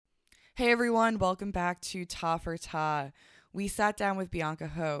Hey everyone, welcome back to Ta for Ta. We sat down with Bianca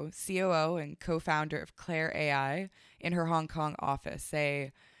Ho, COO and co founder of Claire AI, in her Hong Kong office,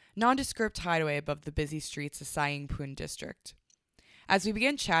 a nondescript hideaway above the busy streets of Sai Ying Pun district. As we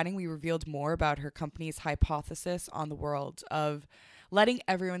began chatting, we revealed more about her company's hypothesis on the world of letting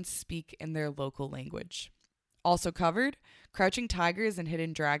everyone speak in their local language. Also covered, crouching tigers and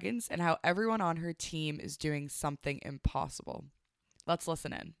hidden dragons, and how everyone on her team is doing something impossible. Let's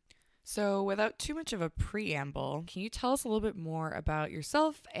listen in. So, without too much of a preamble, can you tell us a little bit more about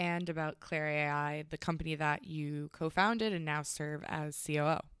yourself and about Claire AI, the company that you co founded and now serve as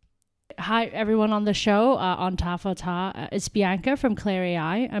COO? Hi, everyone on the show on Ta for Ta. It's Bianca from Claire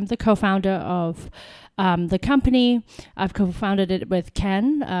AI. I'm the co-founder of the company. I've co-founded it with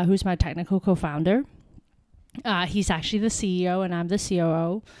Ken, who's my technical co-founder. He's actually the CEO and I'm the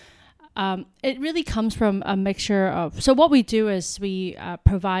COO. It really comes from a mixture of, so what we do is we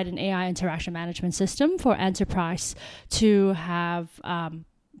provide an AI interaction management system for enterprise to have,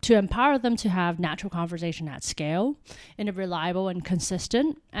 to empower them to have natural conversation at scale in a reliable and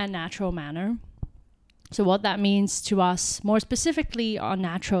consistent and natural manner. So what that means to us, more specifically on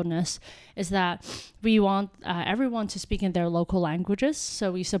naturalness, is that we want everyone to speak in their local languages.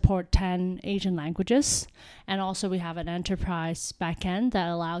 So we support 10 Asian languages. And also we have an enterprise backend that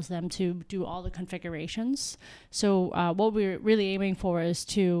allows them to do all the configurations. So what we're really aiming for is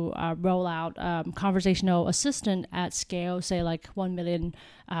to roll out conversational assistant at scale, say like 1 million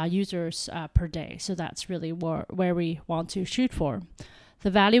users per day. So that's really where we want to shoot for. The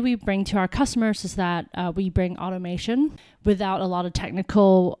value we bring to our customers is that we bring automation without a lot of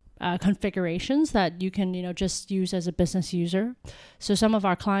technical configurations that you can, just use as a business user. So some of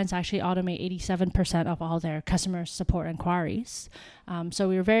our clients actually automate 87% of all their customer support inquiries. So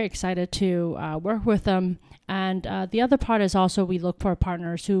we were very excited to work with them. And the other part is also we look for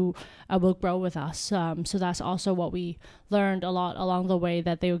partners who will grow with us. So that's also what we learned a lot along the way,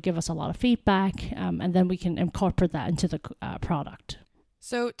 that they will give us a lot of feedback, and then we can incorporate that into the product.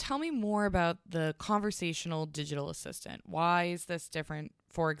 So, tell me more about the conversational digital assistant. Why is this different,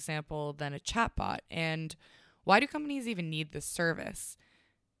 for example, than a chatbot? And why do companies even need this service?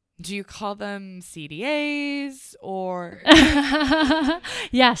 Do you call them CDAs or?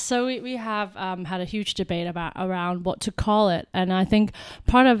 Yes, so we have had a huge debate around what to call it. And I think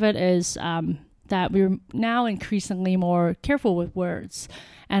part of it is that we're now increasingly more careful with words.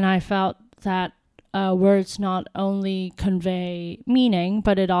 And I felt that words not only convey meaning,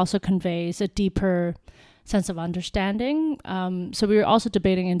 but it also conveys a deeper sense of understanding. So we were also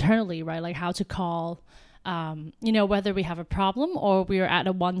debating internally, right, like how to call, whether we have a problem or we are at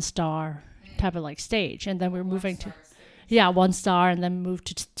a 1-star type of like stage, and then we're moving to, 1 star, and then move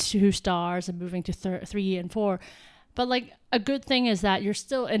to 2 stars, and moving to 3 and 4. But like a good thing is that you're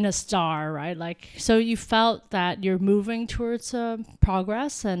still in a star, right? Like, so you felt that you're moving towards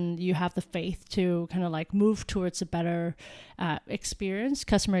progress, and you have the faith to kind of like move towards a better experience,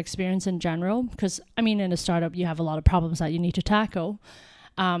 customer experience in general. Because in a startup, you have a lot of problems that you need to tackle.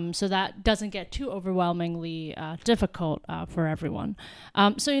 So that doesn't get too overwhelmingly difficult for everyone.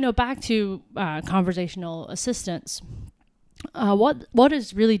 So, back to conversational assistants. What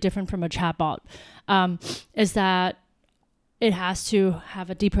is really different from a chatbot is that it has to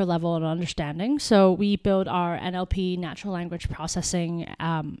have a deeper level of understanding. So we build our NLP, natural language processing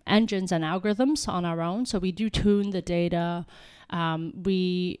engines and algorithms on our own. So we do tune the data.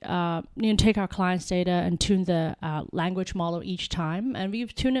 We take our clients' data and tune the language model each time. And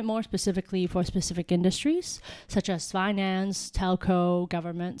we've tuned it more specifically for specific industries, such as finance, telco,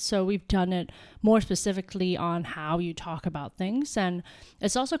 government. So we've done it more specifically on how you talk about things. And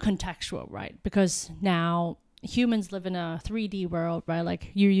it's also contextual, right? Because now humans live in a 3D world, right?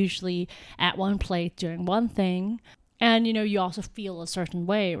 Like you're usually at one place doing one thing, and you also feel a certain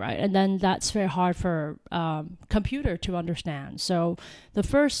way, right? And then that's very hard for computer to understand. So the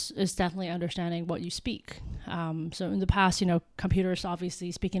first is definitely understanding what you speak. So in the past, computers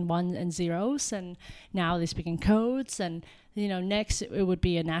obviously speak in ones and zeros, and now they speak in codes. And next it would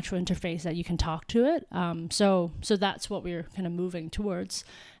be a natural interface that you can talk to it. So that's what we're kind of moving towards.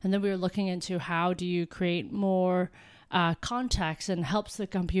 And then we were looking into how do you create more context and helps the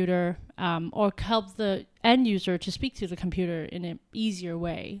computer or help the end user to speak to the computer in an easier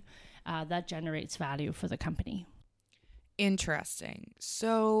way that generates value for the company. Interesting.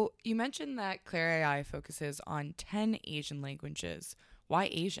 So you mentioned that Claire AI focuses on 10 Asian languages. Why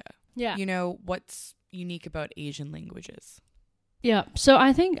Asia? Yeah. What's unique about Asian languages? Yeah, so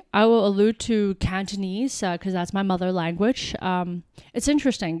I think I will allude to Cantonese because that's my mother language. It's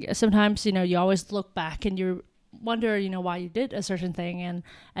interesting. Sometimes, you always look back and you're wonder, why you did a certain thing, and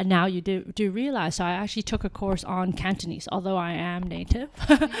now you do realize. So I actually took a course on Cantonese, although I am native,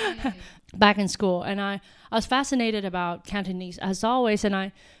 back in school, and I was fascinated about Cantonese as always, and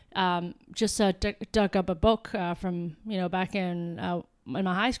I just dug up a book from back in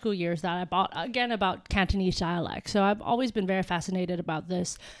my high school years that I bought again about Cantonese dialect. So I've always been very fascinated about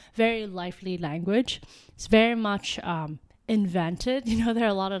this very lively language. It's very much invented. There are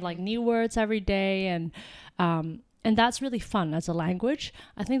a lot of like new words every day, and that's really fun as a language.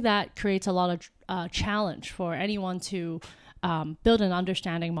 I think that creates a lot of challenge for anyone to build an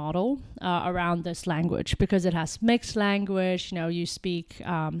understanding model around this language, because it has mixed language. You speak,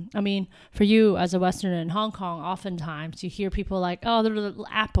 for you as a Westerner in Hong Kong, oftentimes you hear people like, oh, there's an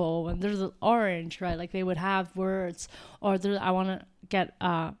apple and there's an orange, right? Like they would have words, or I want to get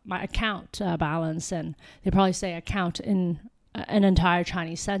my account balance, and they probably say account in an entire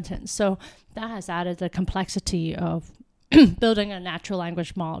Chinese sentence. So that has added the complexity of building a natural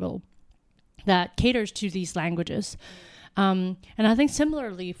language model that caters to these languages. And I think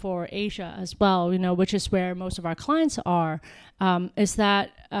similarly for Asia as well, which is where most of our clients are, is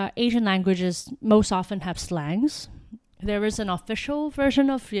that Asian languages most often have slangs. There is an official version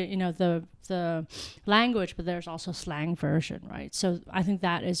of the language, but there's also slang version, right? So I think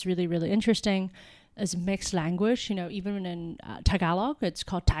that is really, really interesting as mixed language. Even in Tagalog, it's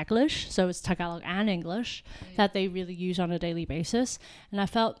called Taglish, so it's Tagalog and English that they really use on a daily basis. And I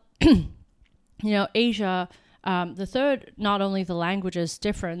felt, Asia. The third, not only the languages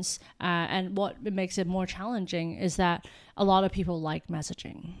difference, and what makes it more challenging is that a lot of people like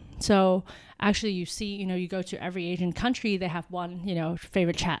messaging. So actually you see, you go to every Asian country, they have one,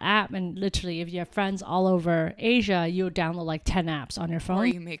 favorite chat app. And literally if you have friends all over Asia, you'll download like 10 apps on your phone. Or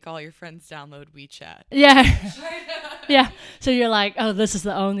you make all your friends download WeChat. Yeah. Yeah. So you're like, oh, this is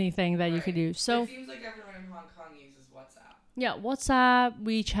the only thing that you could use. So it seems like everyone in Hong Kong uses WhatsApp. Yeah, WhatsApp,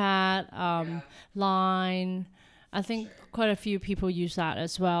 WeChat, Line. I think quite a few people use that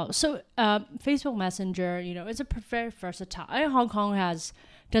as well. So Facebook Messenger, it's a very versatile. Hong Kong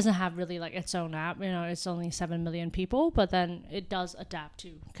doesn't have really like its own app. It's only 7 million people, but then it does adapt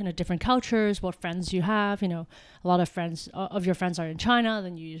to kind of different cultures, what friends you have. A lot of your friends are in China,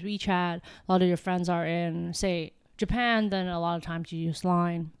 then you use WeChat. A lot of your friends are in, say, Japan, then a lot of times you use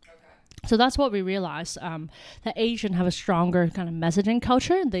Line. So that's what we realized, that Asians have a stronger kind of messaging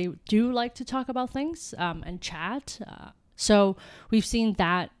culture. They do like to talk about things and chat. So we've seen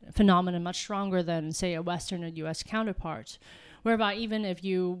that phenomenon much stronger than, say, a Western or U.S. counterpart, whereby even if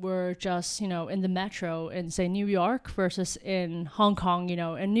you were just, in the metro in, say, New York versus in Hong Kong,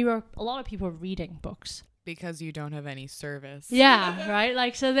 in New York, a lot of people are reading books. Because you don't have any service. Yeah, right?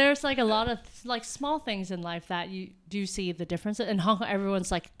 Like, so there's like a lot of like small things in life that you do see the difference. In Hong Kong,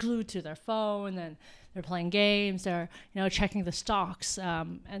 everyone's like glued to their phone, and they're playing games, they're, checking the stocks,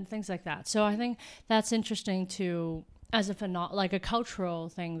 and things like that. So I think that's interesting to, as like a cultural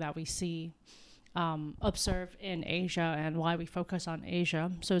thing that we see, observe in Asia, and why we focus on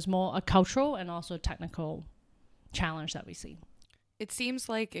Asia. So it's more a cultural and also technical challenge that we see. It seems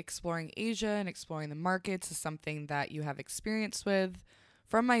like exploring Asia and exploring the markets is something that you have experience with.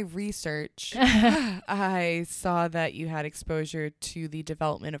 From my research, I saw that you had exposure to the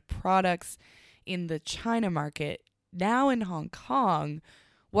development of products in the China market. Now in Hong Kong,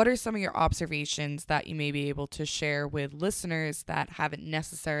 what are some of your observations that you may be able to share with listeners that haven't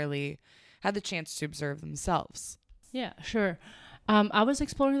necessarily had the chance to observe themselves? Yeah, sure. I was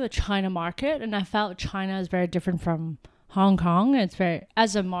exploring the China market, and I felt China is very different from Hong Kong. It's very,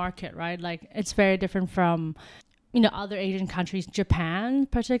 as a market, right? Like it's very different from, other Asian countries, Japan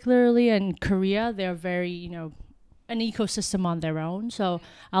particularly, and Korea. They're very, an ecosystem on their own. So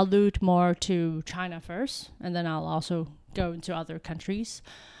I'll allude more to China first, and then I'll also go into other countries.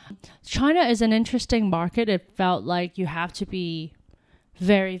 China is an interesting market. It felt like you have to be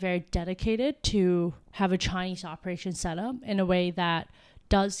very, very dedicated to have a Chinese operation set up in a way that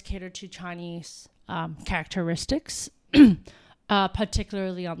does cater to Chinese characteristics.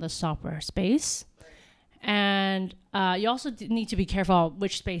 Particularly on the software space. And you also need to be careful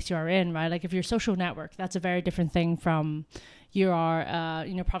which space you are in, right? Like if you're a social network, that's a very different thing from your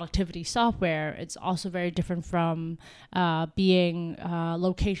productivity software. It's also very different from being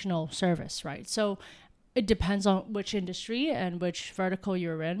locational service, right? So it depends on which industry and which vertical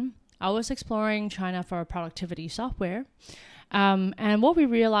you're in. I was exploring China for productivity software. And what we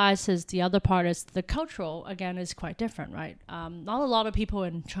realized is the other part is the cultural, again, is quite different, right? Not a lot of people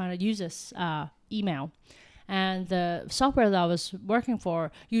in China uses email. And the software that I was working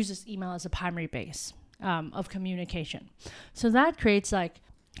for uses email as a primary base of communication. So that creates like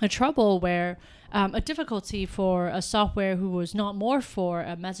a trouble where a difficulty for a software who was not more for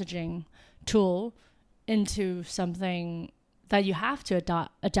a messaging tool into something that you have to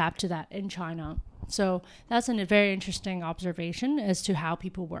adapt to that in China. So that's a very interesting observation as to how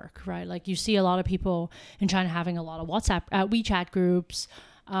people work, right? Like you see a lot of people in China having a lot of WeChat groups.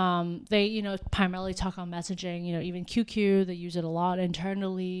 They, primarily talk on messaging, even QQ, they use it a lot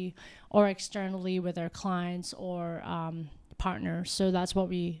internally or externally with their clients or partners. So that's what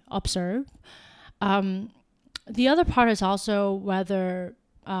we observe. The other part is also whether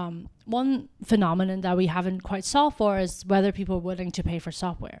one phenomenon that we haven't quite solved for is whether people are willing to pay for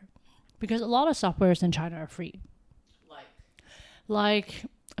software. Because a lot of softwares in China are free. Like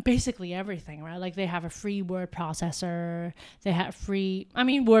basically everything, right? Like they have a free word processor. They have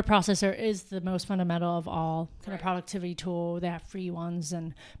word processor is the most fundamental of all kind of productivity tool. They have free ones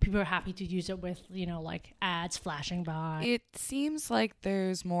and people are happy to use it with, like ads flashing by. It seems like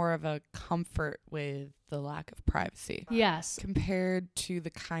there's more of a comfort with the lack of privacy. Yes. Compared to the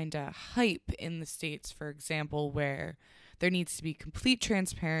kind of hype in the States, for example, where there needs to be complete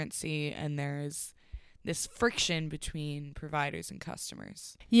transparency and there's this friction between providers and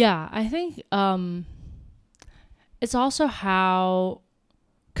customers. Yeah, I think it's also how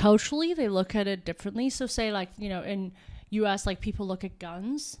culturally they look at it differently. So say like, in US, like people look at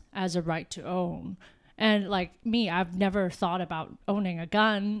guns as a right to own. And like me, I've never thought about owning a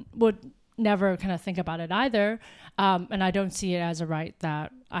gun, would never kind of think about it either. And I don't see it as a right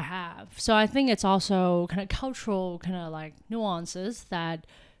that I have. So I think it's also kind of cultural kind of like nuances that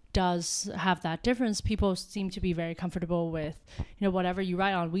does have that difference. People seem to be very comfortable with, whatever you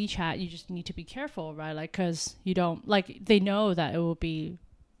write on WeChat, you just need to be careful, right? Like, because you don't, like, they know that it will be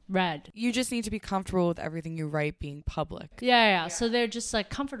read. You just need to be comfortable with everything you write being public. Yeah. So they're just like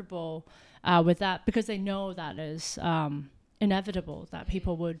comfortable with that because they know that is inevitable that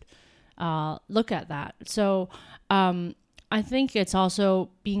people would look at that. So I think it's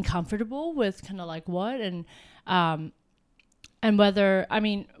also being comfortable with kind of like what and whether,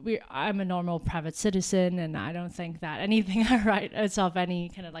 I'm a normal private citizen and I don't think that anything I write is of any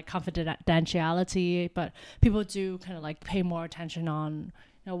kind of like confidentiality, but people do kind of like pay more attention on,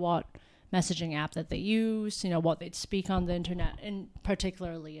 what messaging app that they use, what they speak on the internet, and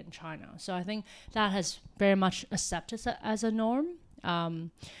particularly in China. So I think that has very much accepted as a norm.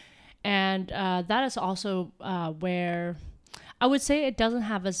 And that is also where I would say it doesn't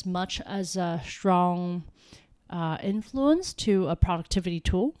have as much as a strong influence to a productivity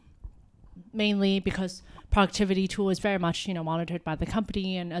tool, mainly because productivity tool is very much, monitored by the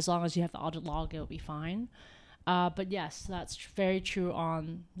company, and as long as you have the audit log, it'll be fine. But yes, that's very true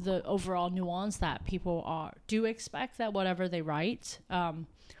on the overall nuance that people do expect that whatever they write,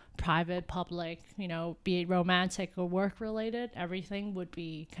 private, public, be it romantic or work related, everything would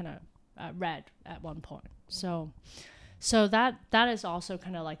be kind of read at one point. So that is also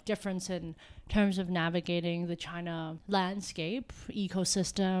kind of like difference in terms of navigating the China landscape,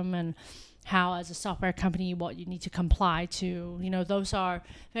 ecosystem, and how as a software company, what you need to comply to. Those are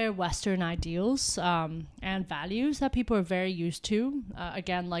very Western ideals and values that people are very used to.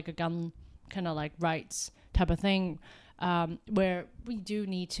 Again, like a gun kind of like rights type of thing, where we do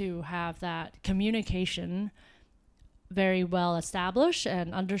need to have that communication very well established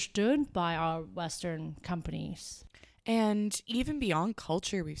and understood by our Western companies. And even beyond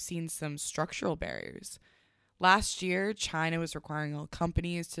culture, we've seen some structural barriers. Last year, China was requiring all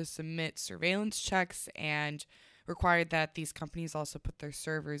companies to submit surveillance checks and required that these companies also put their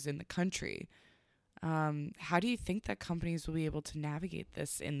servers in the country. How do you think that companies will be able to navigate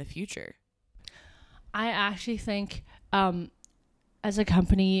this in the future? I actually think as a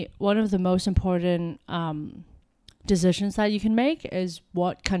company, one of the most important decisions that you can make is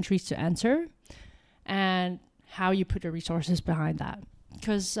what countries to enter and how you put your resources behind that.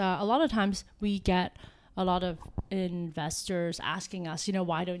 Because a lot of times we get a lot of investors asking us,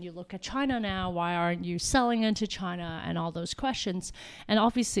 why don't you look at China now? Why aren't you selling into China? And all those questions. And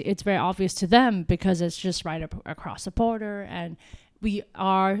obviously it's very obvious to them because it's just right across the border and we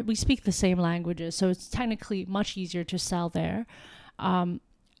speak the same languages. So it's technically much easier to sell there.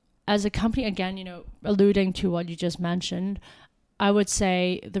 As a company, again, alluding to what you just mentioned, I would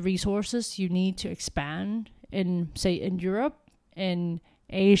say the resources you need to expand in Europe, in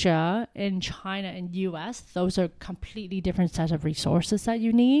Asia, in China, and US, those are completely different sets of resources that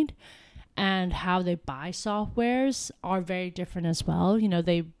you need. And how they buy softwares are very different as well.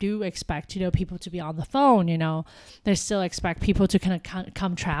 They do expect, people to be on the phone, they still expect people to kind of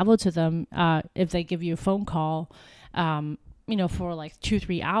come travel to them if they give you a phone call. for like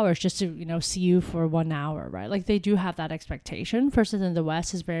 2-3 hours just to, see you for 1 hour, right? Like they do have that expectation versus in the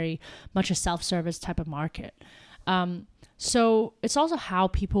West is very much a self-service type of market. So it's also how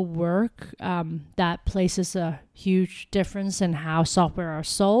people work that places a huge difference in how software are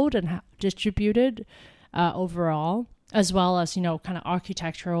sold and how distributed overall, as well as, kind of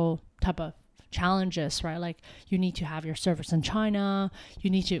architectural type of challenges, right? Like you need to have your servers in China. You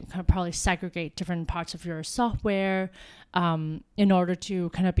need to kind of probably segregate different parts of your software in order to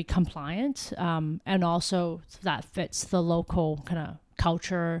kind of be compliant. And also that fits the local kind of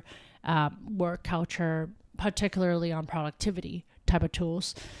culture, work culture, particularly on productivity type of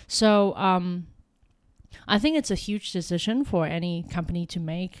tools. So I think it's a huge decision for any company to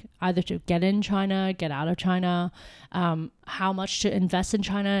make, either to get in China, get out of China, how much to invest in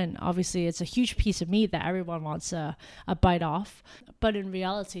China. And obviously it's a huge piece of meat that everyone wants a bite off. But in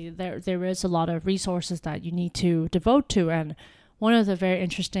reality, there is a lot of resources that you need to devote to. And one of the very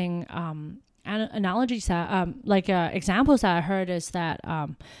interesting analogies that, examples that I heard is that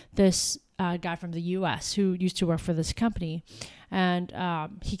this guy from the US who used to work for this company, and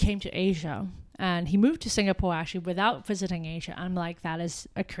he came to Asia and he moved to Singapore actually without visiting Asia. I'm like, that is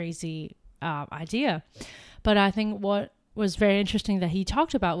a crazy idea. But I think what was very interesting that he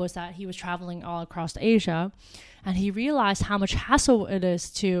talked about was that he was traveling all across Asia, and he realized how much hassle it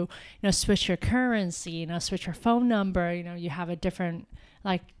is to, switch your currency, switch your phone number, you have a different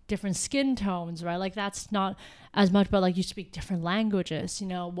skin tones, right? Like that's not as much, but like you speak different languages,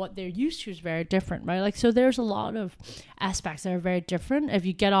 what they're used to is very different, right? Like, so there's a lot of aspects that are very different. If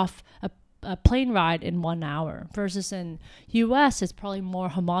you get off a plane ride in 1 hour versus in US, it's probably more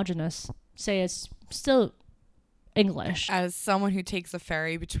homogenous. Say it's still English. As someone who takes a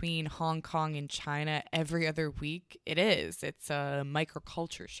ferry between Hong Kong and China every other week, it's a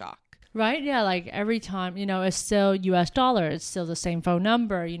microculture shock. Right? Yeah, like every time, it's still US dollar. It's still the same phone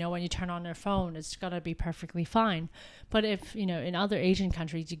number. When you turn on your phone, it's going to be perfectly fine. But if, in other Asian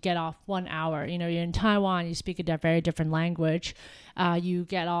countries, you get off 1 hour, you're in Taiwan, you speak a very different language. You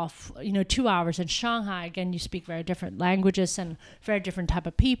get off, 2 hours in Shanghai, again, you speak very different languages and very different type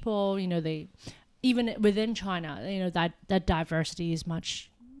of people. They, even within China, that diversity is much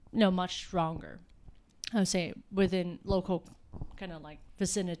stronger. I would say within local kind of like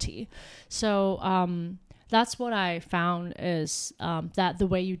vicinity. So that's what I found is that the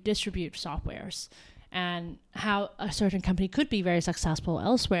way you distribute softwares and how a certain company could be very successful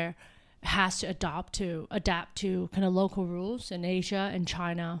elsewhere has to adapt to kind of local rules in Asia and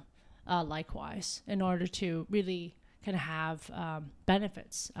China likewise, in order to really kind of have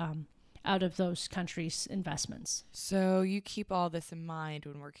benefits out of those countries' investments. So you keep all this in mind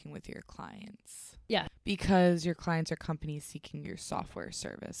when working with your clients? Yeah. Because your clients are companies seeking your software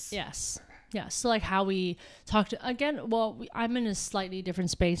service. Yes. Yeah. So like how we talk to, again, I'm in a slightly different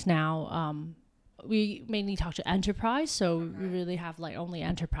space now. We mainly talk to enterprise. So we really have like only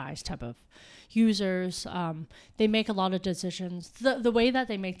enterprise type of users. They make a lot of decisions. The way that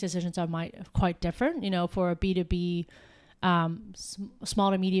they make decisions are quite different, for a B2B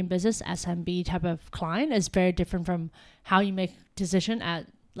small to medium business, SMB type of client is very different from how you make decision at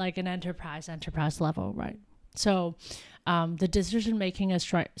like an enterprise level, right? So the decision making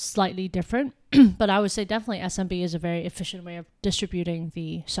is slightly different, but I would say definitely SMB is a very efficient way of distributing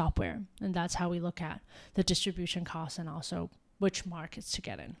the software, and that's how we look at the distribution costs and also which markets to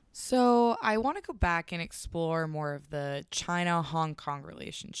get in. So I want to go back and explore more of the China-Hong Kong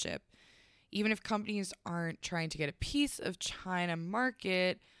relationship. Even if companies aren't trying to get a piece of China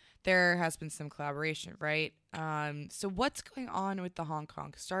market, there has been some collaboration, right? So what's going on with the Hong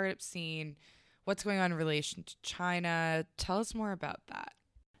Kong startup scene? What's going on in relation to China? Tell us more about that.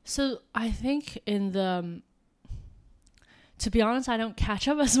 So I think to be honest, I don't catch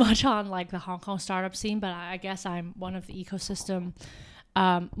up as much on like the Hong Kong startup scene, but I guess I'm one of the ecosystem.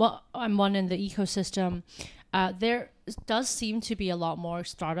 I'm one in the ecosystem. There does seem to be a lot more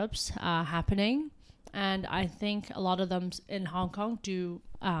startups happening, and I think a lot of them in Hong Kong do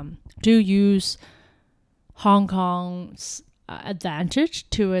use Hong Kong's advantage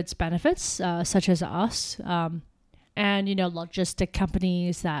to its benefits, such as us, and logistic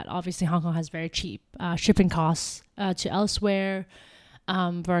companies that obviously Hong Kong has very cheap shipping costs to elsewhere.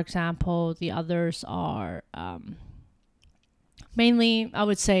 For example, the others are mainly, I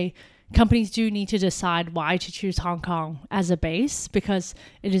would say, companies do need to decide why to choose Hong Kong as a base, because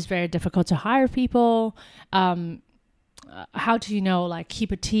it is very difficult to hire people. How to,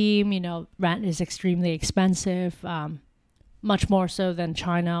 keep a team, rent is extremely expensive, much more so than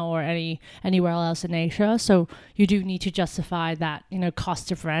China or anywhere else in Asia. So you do need to justify that, cost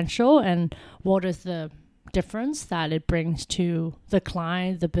differential and what is the difference that it brings to the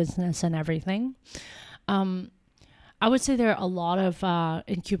client, the business, and everything. I would say there are a lot of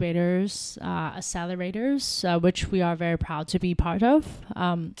incubators, accelerators, which we are very proud to be part of.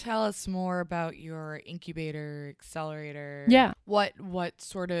 Tell us more about your incubator, accelerator. Yeah. What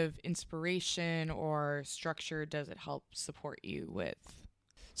sort of inspiration or structure does it help support you with?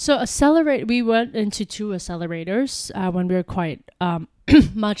 So we went into 2 accelerators when we were quite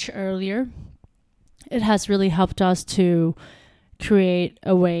much earlier. It has really helped us to create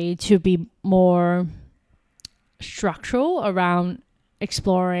a way to be more structural around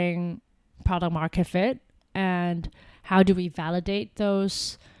exploring product market fit and how do we validate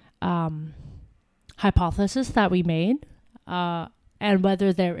those hypotheses that we made and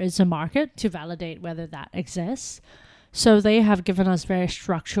whether there is a market to validate whether that exists. So they have given us very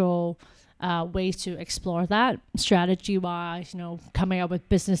structural ways to explore that strategy wise, coming up with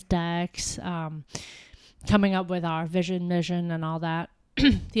business decks, coming up with our vision and all that.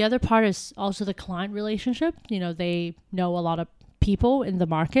 The other part is also the client relationship. They know a lot of people in the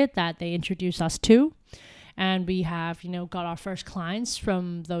market that they introduce us to. And we have, got our first clients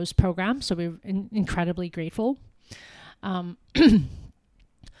from those programs. So we're incredibly grateful. For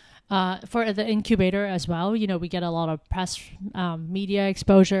the incubator as well, we get a lot of press, media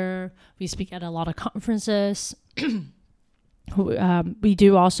exposure. We speak at a lot of conferences. We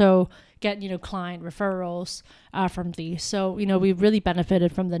do also get, client referrals from these. So, we really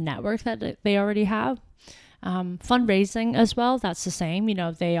benefited from the network that they already have. Fundraising as well, that's the same.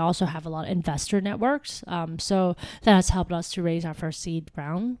 They also have a lot of investor networks. So that has helped us to raise our first seed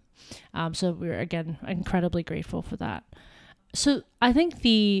round. So we're, again, incredibly grateful for that. So I think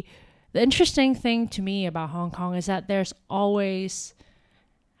the interesting thing to me about Hong Kong is that there's always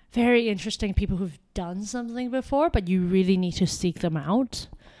very interesting people who've done something before, but you really need to seek them out.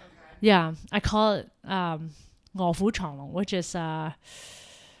 Yeah, I call it 卧虎藏龍, which is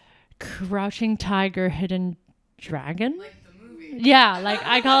Crouching Tiger, Hidden Dragon. Like the movie. Yeah,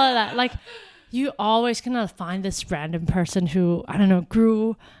 I call it that. You always kind of find this random person who, I don't know,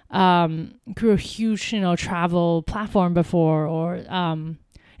 grew a huge, travel platform before, or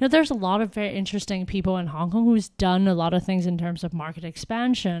there's a lot of very interesting people in Hong Kong who's done a lot of things in terms of market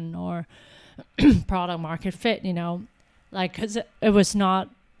expansion or product market fit, because it was not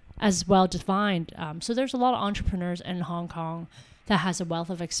as well defined. So there's a lot of entrepreneurs in Hong Kong that has a wealth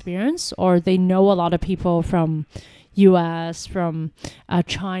of experience, or they know a lot of people from US, from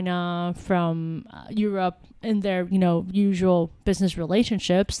China, from Europe in their, usual business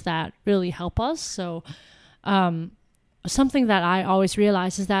relationships that really help us. So something that I always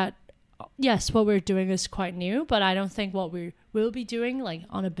realize is that, yes, what we're doing is quite new, but I don't think what we will be doing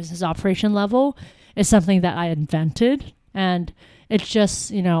on a business operation level is something that I invented. And it's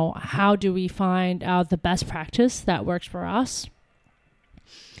just, how do we find out the best practice that works for us?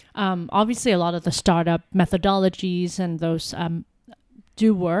 Obviously, a lot of the startup methodologies and those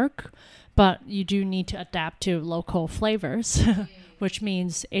do work, but you do need to adapt to local flavors, which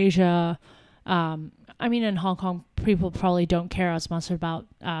means Asia. In Hong Kong, people probably don't care as much about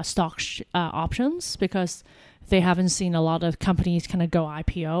stock options because they haven't seen a lot of companies kind of go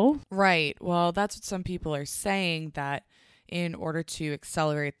IPO. Right. Well, that's what some people are saying, that in order to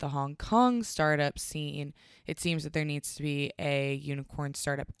accelerate the Hong Kong startup scene, it seems that there needs to be a unicorn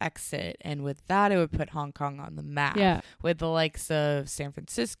startup exit. And with that, it would put Hong Kong on the map with the likes of San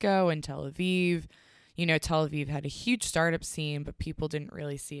Francisco and Tel Aviv. Tel Aviv had a huge startup scene, but people didn't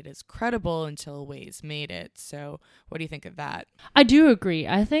really see it as credible until Waze made it. So what do you think of that? I do agree.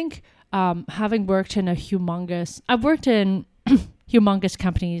 I think having worked in I've worked in humongous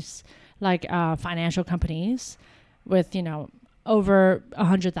companies, like financial companies with, over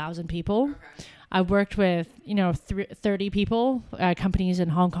 100,000 people. Okay. I worked with, 30 people, companies in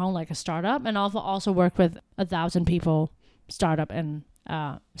Hong Kong, like a startup, and also worked with 1,000 people startup in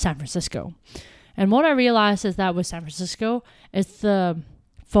San Francisco. And what I realized is that with San Francisco, it's the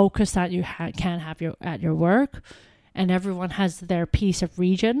focus that you can have at your work, and everyone has their piece of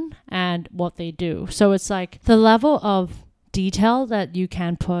region and what they do. So it's like the level of detail that you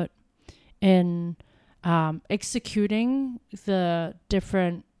can put in executing the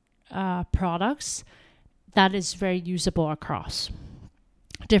different products that is very usable across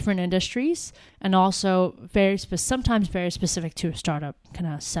different industries, and also sometimes very specific to a startup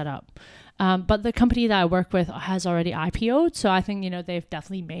kind of setup. But the company that I work with has already IPO'd, so I think, they've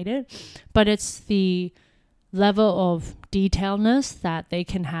definitely made it. But it's the level of detailedness that they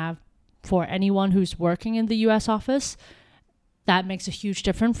can have for anyone who's working in the US office that makes a huge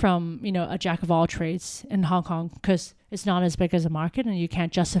difference from, a jack of all trades in Hong Kong, because it's not as big as a market, and you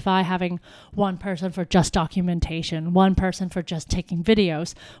can't justify having one person for just documentation, one person for just taking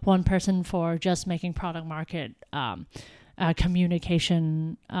videos, one person for just making product market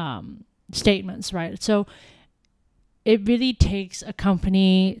communication statements, right? So it really takes a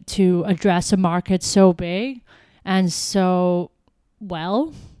company to address a market so big and so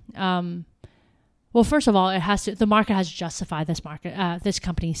well. Well, first of all, the market has to justify this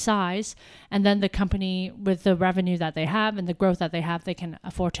company's size, and then the company, with the revenue that they have and the growth that they have, they can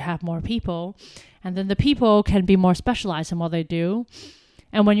afford to have more people, and then the people can be more specialized in what they do,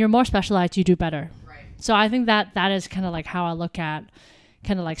 and when you're more specialized, you do better. Right. So I think that is kind of like how I look at,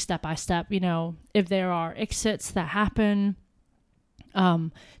 kind of like step by step. If there are exits that happen,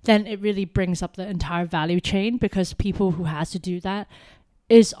 then it really brings up the entire value chain, because people who has to do that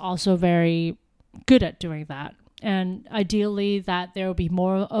is also very good at doing that, and ideally that there will be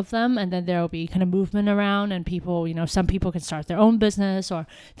more of them, and then there will be kind of movement around, and people, some people can start their own business, or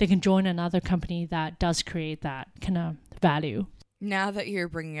they can join another company that does create that kind of value. Now that you're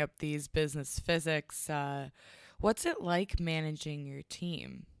bringing up these business physics, what's it like managing your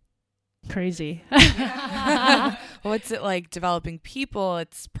team? Crazy. What's it like developing people?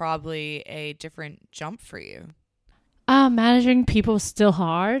 It's probably a different jump for you. Managing people is still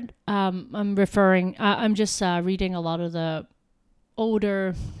hard. I'm just reading a lot of the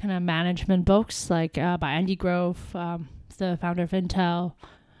older kind of management books, like by Andy Grove, the founder of Intel.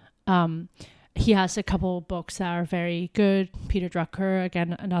 He has a couple books that are very good. Peter Drucker,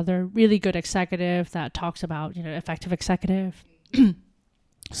 again, another really good executive that talks about, effective executive.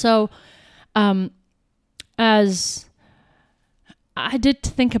 So, as I did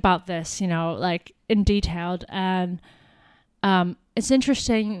think about this, like in detail, and it's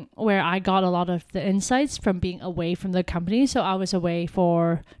interesting where I got a lot of the insights from being away from the company. So I was away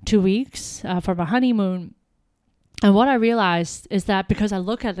for 2 weeks for my honeymoon. And what I realized is that because I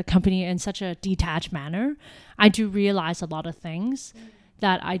look at the company in such a detached manner, I do realize a lot of things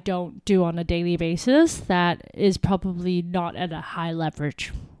that I don't do on a daily basis that is probably not at a high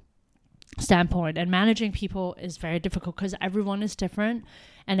leverage standpoint. And managing people is very difficult because everyone is different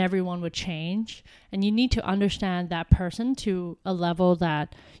and everyone would change, and you need to understand that person to a level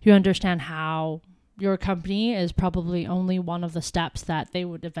that you understand how your company is probably only one of the steps that they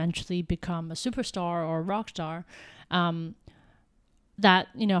would eventually become a superstar or a rock star. That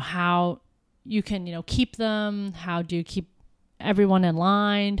how you can keep them, how do you keep everyone in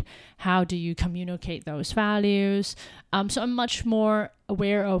line, how do you communicate those values. So I'm much more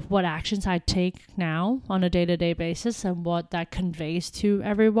aware of what actions I take now on a day-to-day basis and what that conveys to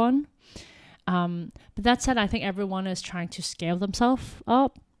everyone. But that said, I think everyone is trying to scale themselves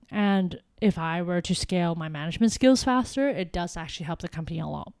up, and if I were to scale my management skills faster, it does actually help the company a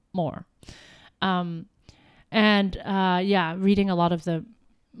lot more. Reading a lot of the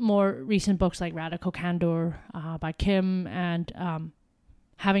more recent books like Radical Candor by Kim, and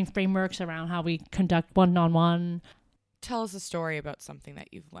having frameworks around how we conduct one-on-one. Tell us a story about something that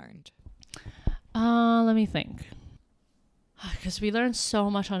you've learned. Let me think. Because we learn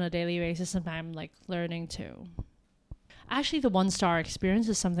so much on a daily basis, and I'm like learning too. Actually, the one-star experience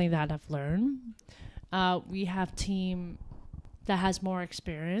is something that I've learned. We have team that has more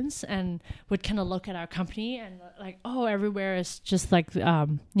experience and would kind of look at our company and like, oh, everywhere is just like,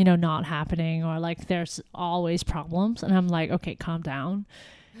 not happening, or like there's always problems. And I'm like, okay, calm down.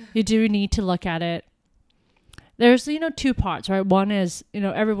 You do need to look at it. There's, two parts, right? One is,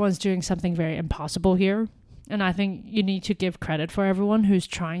 everyone's doing something very impossible here. And I think you need to give credit for everyone who's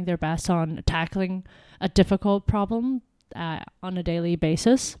trying their best on tackling a difficult problem on a daily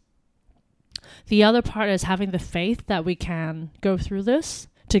basis. The other part is having the faith that we can go through this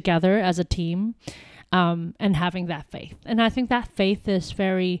together as a team, and having that faith. And I think that faith is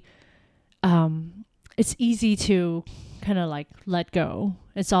very, it's easy to kind of like let go.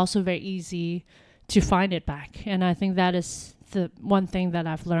 It's also very easy to find it back. And I think that is the one thing that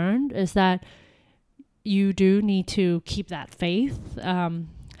I've learned, is that you do need to keep that faith,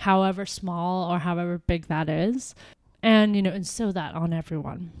 however small or however big that is. And, instill that on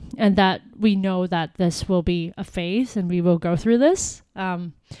everyone, and that we know that this will be a phase and we will go through this.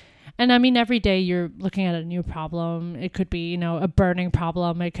 And I mean, every day you're looking at a new problem. It could be, a burning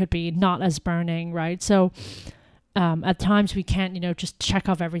problem. It could be not as burning, right? So at times we can't, just check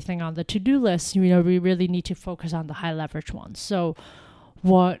off everything on the to-do list. We really need to focus on the high leverage ones. So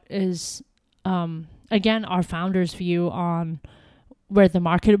what is, again, our founders' view on where the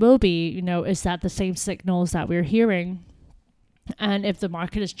market will be, is that the same signals that we're hearing? And if the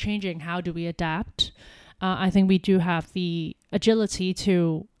market is changing, how do we adapt? I think we do have the agility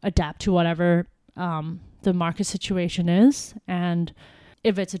to adapt to whatever the market situation is. And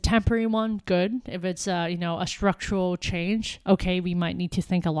if it's a temporary one, good. If it's a structural change, okay, we might need to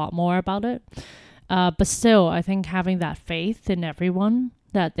think a lot more about it. But still, I think having that faith in everyone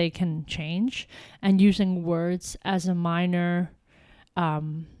that they can change, and using words as a minor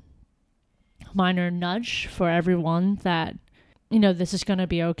nudge for everyone that, this is going to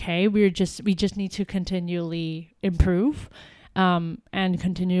be okay. We just need to continually improve and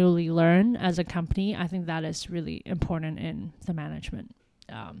continually learn as a company. I think that is really important in the management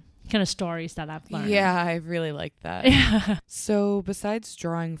kind of stories that I've learned. Yeah, I really like that. Yeah. So besides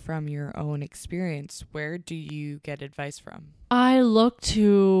drawing from your own experience, where do you get advice from? I look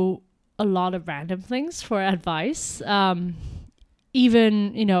to a lot of random things for advice.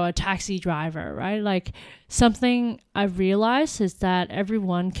 Even, a taxi driver, right? Like, something I've realized is that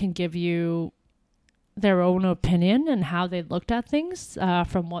everyone can give you their own opinion and how they looked at things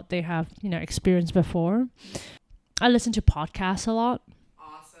from what they have, experienced before. I listen to podcasts a lot.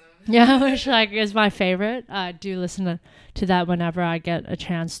 Yeah, which is my favorite. I do listen to that whenever I get a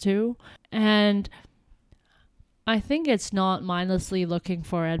chance to. And I think it's not mindlessly looking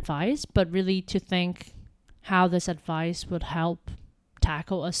for advice, but really to think how this advice would help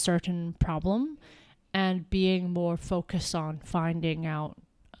tackle a certain problem, and being more focused on finding out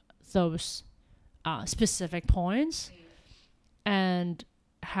those specific points and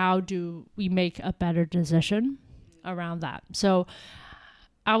how do we make a better decision around that. So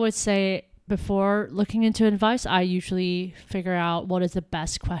I would say before looking into advice, I usually figure out what is the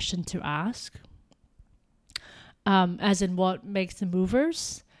best question to ask, as in what makes the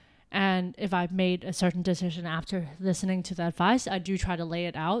movers. And if I've made a certain decision after listening to the advice, I do try to lay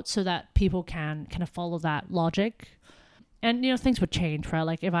it out so that people can kind of follow that logic. And, things would change, right?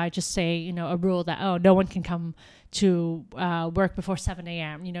 Like if I just say, a rule that, no one can come to work before 7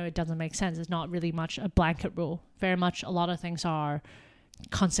 a.m., it doesn't make sense. It's not really much a blanket rule. Very much a lot of things are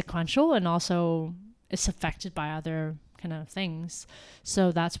consequential, and also it's affected by other kind of things.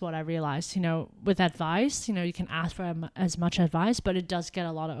 So that's what I realized, with advice, you can ask for as much advice, but it does get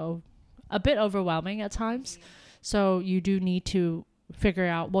a bit overwhelming at times. So you do need to figure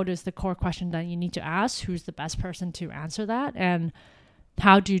out what is the core question that you need to ask, who's the best person to answer that, and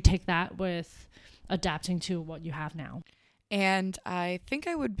how do you take that with adapting to what you have now. And I think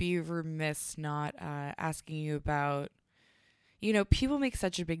I would be remiss not asking you about, people make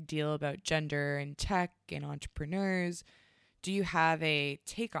such a big deal about gender in tech and entrepreneurs. Do you have a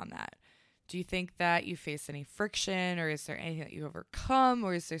take on that? Do you think that you face any friction, or is there anything that you overcome,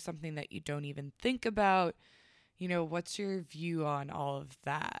 or is there something that you don't even think about? What's your view on all of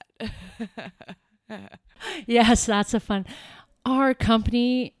that? Yes, that's a fun. Our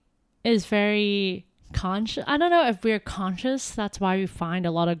company is very conscious. I don't know if we're conscious. That's why we find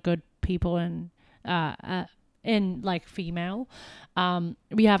a lot of good people in like female.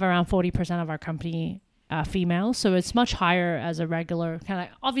 We have around 40% of our company female, so it's much higher as a regular kind of.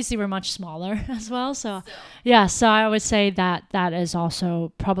 Obviously, we're much smaller as well. So yeah, so I would say that is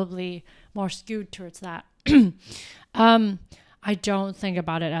also probably more skewed towards that. I don't think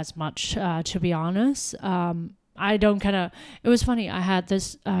about it as much, to be honest. I don't it was funny. I had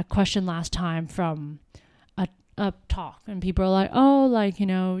this question last time from a talk, and people are like, oh, like,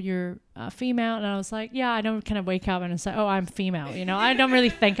 you're female. And I was like, yeah, I don't kind of wake up and say, oh, I'm female. I don't really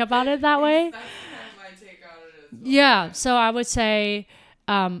think about it that way. That's kind of my take on it as well. Yeah. So I would say,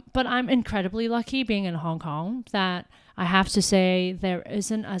 but I'm incredibly lucky being in Hong Kong that I have to say there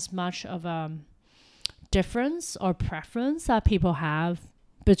isn't as much of a difference or preference that people have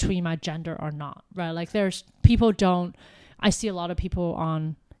between my gender or not, right? Like I see a lot of people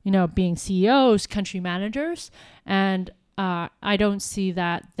on, being CEOs, country managers, and I don't see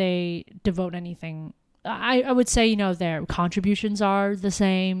that they devote anything. I would say, their contributions are the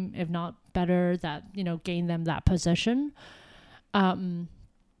same, if not better, that, gain them that position.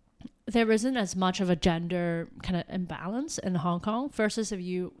 There isn't as much of a gender kind of imbalance in Hong Kong versus if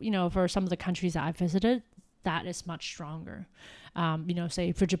for some of the countries that I visited, that is much stronger.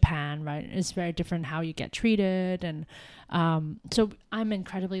 Say for Japan, right? It's very different how you get treated. And so I'm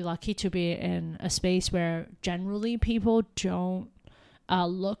incredibly lucky to be in a space where generally people don't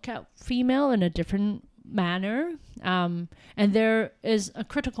look at female in a different manner. And there is a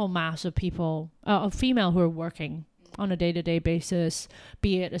critical mass of people, of female who are working on a day-to-day basis,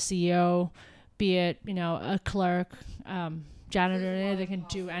 be it a CEO, be it, a clerk, janitor, they can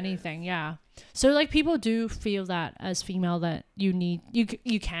do anything. Yeah. So like people do feel that as female that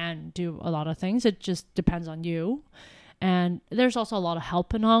you can do a lot of things. It just depends on you. And there's also a lot of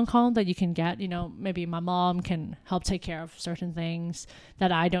help in Hong Kong that you can get. You know, maybe my mom can help take care of certain things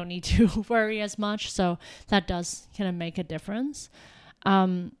that I don't need to worry as much. So that does kind of make a difference.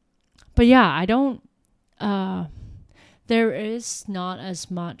 But yeah, I don't, there is not as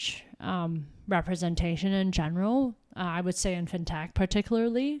much representation in general. I would say in fintech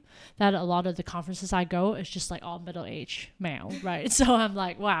particularly, that a lot of the conferences I go is just like all middle-aged male, right? So I'm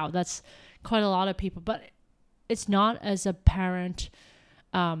like, wow, that's quite a lot of people. But it's not as apparent.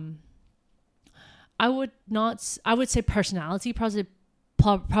 I would say personality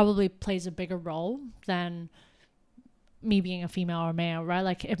probably plays a bigger role than me being a female or male, right?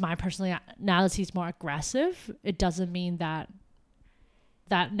 Like if my personality is more aggressive, it doesn't mean that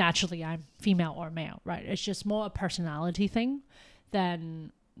naturally I'm female or male, right? It's just more a personality thing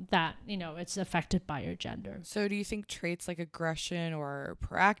than that, you know, it's affected by your gender. So do you think traits like aggression or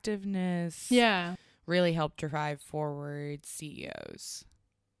proactiveness really help drive forward CEOs?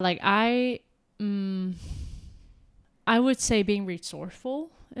 Like I would say being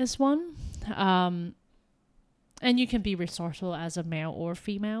resourceful is one. And you can be resourceful as a male or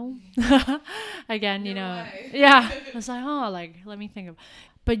female. Again, you know, yeah. I was like, oh, like, let me think of.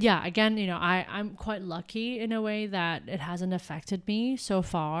 But yeah, again, you know, I'm quite lucky in a way that it hasn't affected me so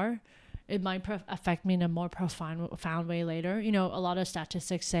far. It might affect me in a more profound way later. You know, a lot of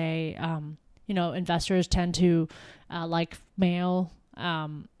statistics say, you know, investors tend to like male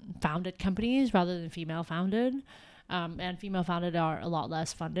founded companies rather than female founded. And female founded are a lot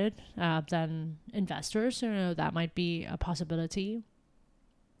less funded than investors. So, you know, that might be a possibility.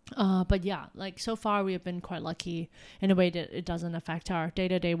 But yeah, like so far we have been quite lucky in a way that it doesn't affect our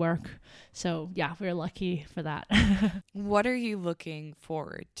day-to-day work. So yeah, we're lucky for that. What are you looking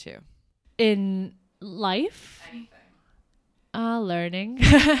forward to? In life? Anything. Learning.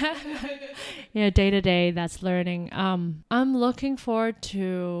 Yeah, day-to-day, that's learning. I'm looking forward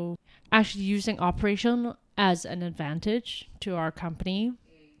to actually using operation as an advantage to our company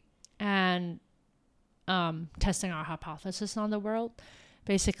and testing our hypothesis on the world,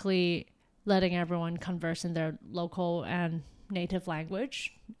 basically letting everyone converse in their local and native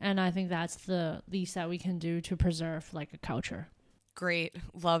language. And I think that's the least that we can do to preserve like a culture. Great.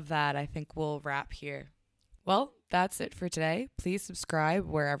 Love that. I think we'll wrap here. Well, that's it for today. Please subscribe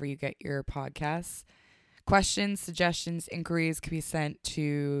wherever you get your podcasts. Questions, suggestions, inquiries can be sent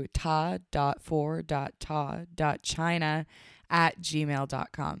to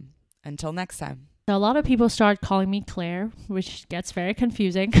ta.for.ta.china@gmail.com. Until next time. A lot of people start calling me Claire, which gets very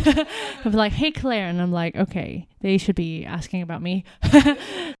confusing. I'm like, hey, Claire. And I'm like, okay, they should be asking about me.